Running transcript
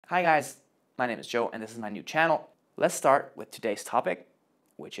Hi guys, my name is Joe and this is my new channel. Let's start with today's topic,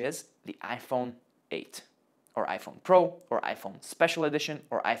 which is the iPhone 8 or iPhone Pro or iPhone Special Edition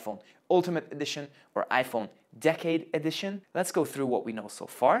or iPhone Ultimate Edition or iPhone Decade Edition. Let's go through what we know so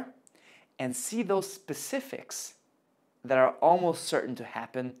far and see those specifics that are almost certain to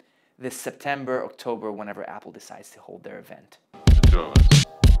happen this September, October, whenever Apple decides to hold their event.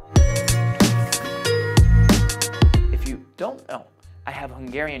 If you don't know, I have a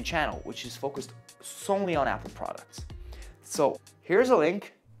Hungarian channel which is focused solely on Apple products. So here's a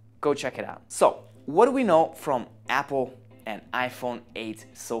link, go check it out. So what do we know from Apple and iPhone 8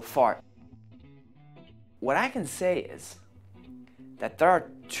 so far? What I can say is that there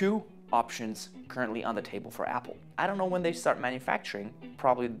are two options currently on the table for Apple. I don't know when they start manufacturing,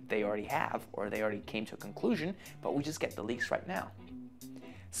 probably they already have or they already came to a conclusion, but we just get the leaks right now.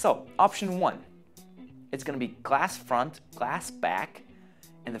 So option one, it's going to be glass front, glass back,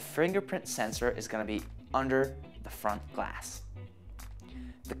 and the fingerprint sensor is going to be under the front glass.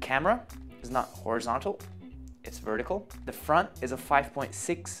 The camera is not horizontal, it's vertical. The front is a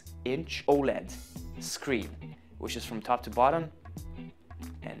 5.6-inch OLED screen, which is from top to bottom,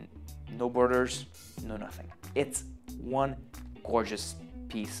 and no borders, no nothing. It's one gorgeous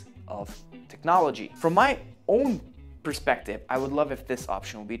piece of technology. From my own perspective, I would love if this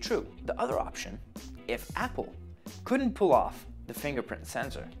option would be true. The other option, if Apple couldn't pull off the fingerprint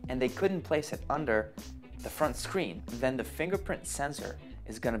sensor and they couldn't place it under the front screen, then the fingerprint sensor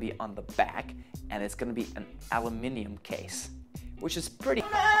is going to be on the back and it's going to be an aluminum case, which is pretty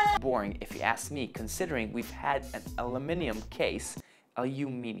boring if you ask me, considering we've had an aluminum case,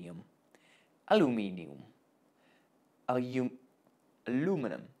 aluminum.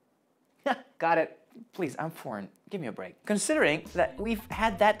 Got it. Please, I'm foreign. Give me a break. Considering that we've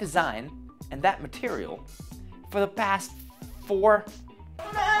had that design and that material for the past 4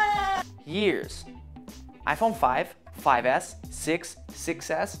 years. iPhone 5, 5S, 6,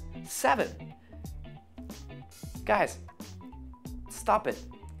 6S, 7. Guys, stop it.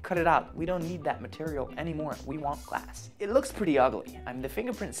 Cut it out. We don't need that material anymore. We want glass. It looks pretty ugly. I mean, the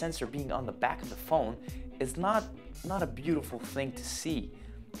fingerprint sensor being on the back of the phone is not a beautiful thing to see.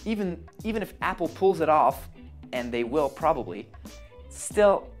 Even if Apple pulls it off, and they will probably,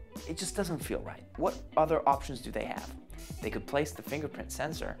 still, it just doesn't feel right. What other options do they have? They could place the fingerprint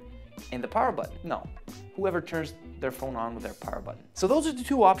sensor in the power button. No, whoever turns their phone on with their power button. So those are the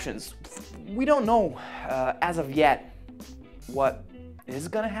two options. We don't know as of yet what is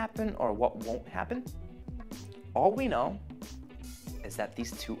gonna happen or what won't happen. All we know is that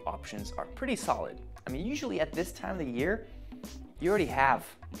these two options are pretty solid. I mean, usually at this time of the year, you already have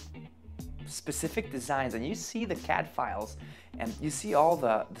specific designs and you see the CAD files and you see all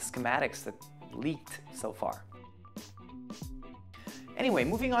the schematics that leaked so far. Anyway,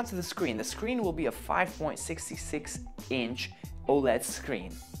 moving on to the screen. The screen will be a 5.66-inch OLED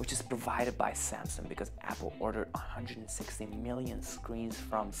screen, which is provided by Samsung because Apple ordered 160 million screens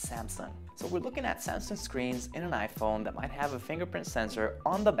from Samsung. So we're looking at Samsung screens in an iPhone that might have a fingerprint sensor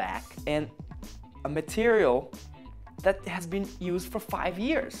on the back and a material that has been used for 5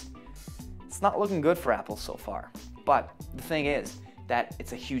 years. It's not looking good for Apple so far. But the thing is that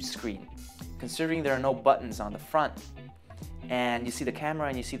it's a huge screen. Considering there are no buttons on the front, and you see the camera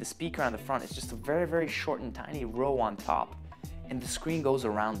and you see the speaker on the front, it's just a very, very short and tiny row on top. And the screen goes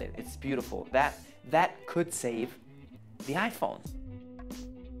around it. It's beautiful. That could save the iPhone.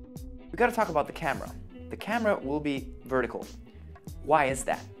 We gotta talk about the camera. The camera will be vertical. Why is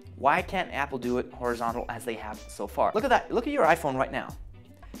that? Why can't Apple do it horizontal as they have so far? Look at that. Look at your iPhone right now.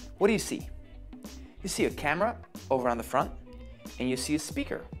 What do you see? You see a camera over on the front and you see a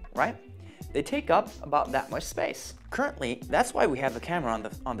speaker, right? They take up about that much space. Currently, that's why we have the camera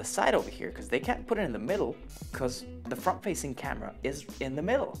on the side over here, because they can't put it in the middle because the front-facing camera is in the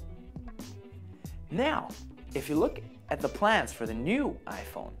middle. Now, if you look at the plans for the new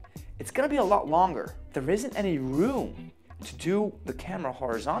iPhone, it's gonna be a lot longer. There isn't any room to do the camera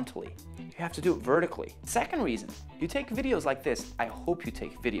horizontally. You have to do it vertically. Second reason, you take videos like this. I hope you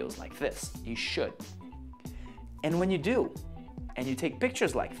take videos like this. You should. And when you do, and you take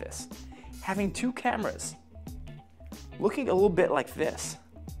pictures like this, having two cameras looking a little bit like this,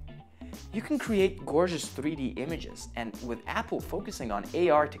 you can create gorgeous 3D images. And with Apple focusing on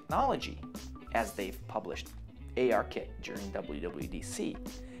AR technology, as they've published ARKit during WWDC,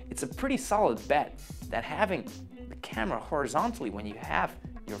 it's a pretty solid bet that having the camera horizontally when you have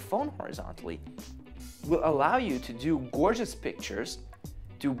your phone horizontally will allow you to do gorgeous pictures,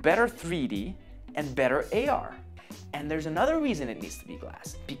 do better 3D, and better AR. And there's another reason it needs to be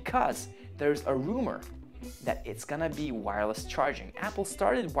glass, because there's a rumor that it's gonna be wireless charging. Apple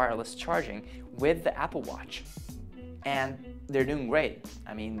started wireless charging with the Apple Watch, and they're doing great.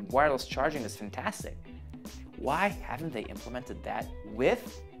 I mean, wireless charging is fantastic. Why haven't they implemented that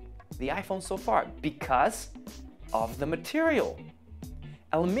with the iPhone so far? Because of the material.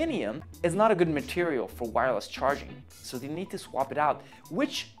 Aluminium is not a good material for wireless charging, so they need to swap it out,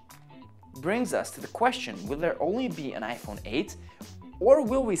 which brings us to the question, will there only be an iPhone 8, or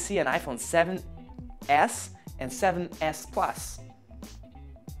will we see an iPhone 7s and 7s Plus?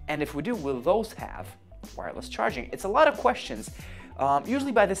 And if we do, will those have wireless charging? It's a lot of questions.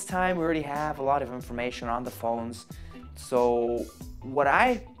 Usually by this time we already have a lot of information on the phones, so what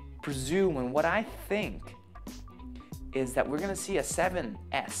I presume and what I think is that we're going to see a 7s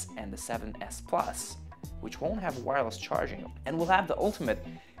and the 7s Plus, which won't have wireless charging, and we'll have the ultimate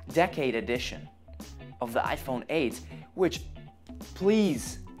decade edition of the iPhone 8, which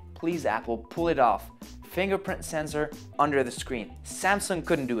please Apple, pull it off. Fingerprint sensor under the screen. Samsung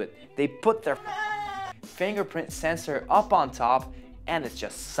couldn't do it. They put their fingerprint sensor up on top and it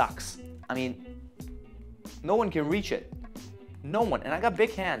just sucks. I mean, no one can reach it. No one, and I got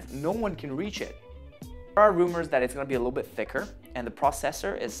big hands, no one can reach it. There are rumors that it's going to be a little bit thicker and the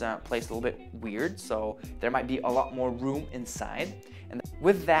processor is placed a little bit weird, so there might be a lot more room inside. And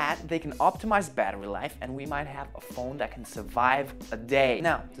with that, they can optimize battery life and we might have a phone that can survive a day.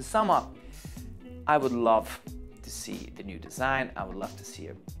 Now, to sum up, I would love to see the new design. I would love to see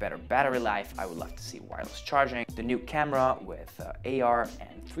a better battery life. I would love to see wireless charging, the new camera with AR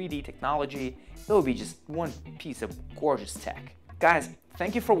and 3D technology. It would be just one piece of gorgeous tech. Guys,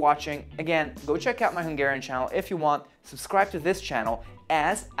 thank you for watching. Again, go check out my Hungarian channel if you want. Subscribe to this channel,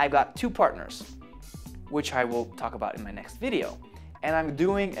 as I've got 2 partners, which I will talk about in my next video. And I'm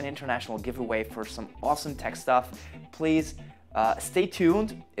doing an international giveaway for some awesome tech stuff. Please stay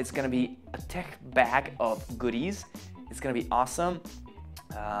tuned. It's gonna be a tech bag of goodies. It's gonna be awesome.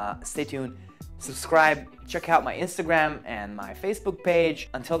 Stay tuned. Subscribe. Check out my Instagram and my Facebook page.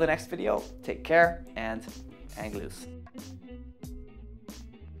 Until the next video, take care and hang loose.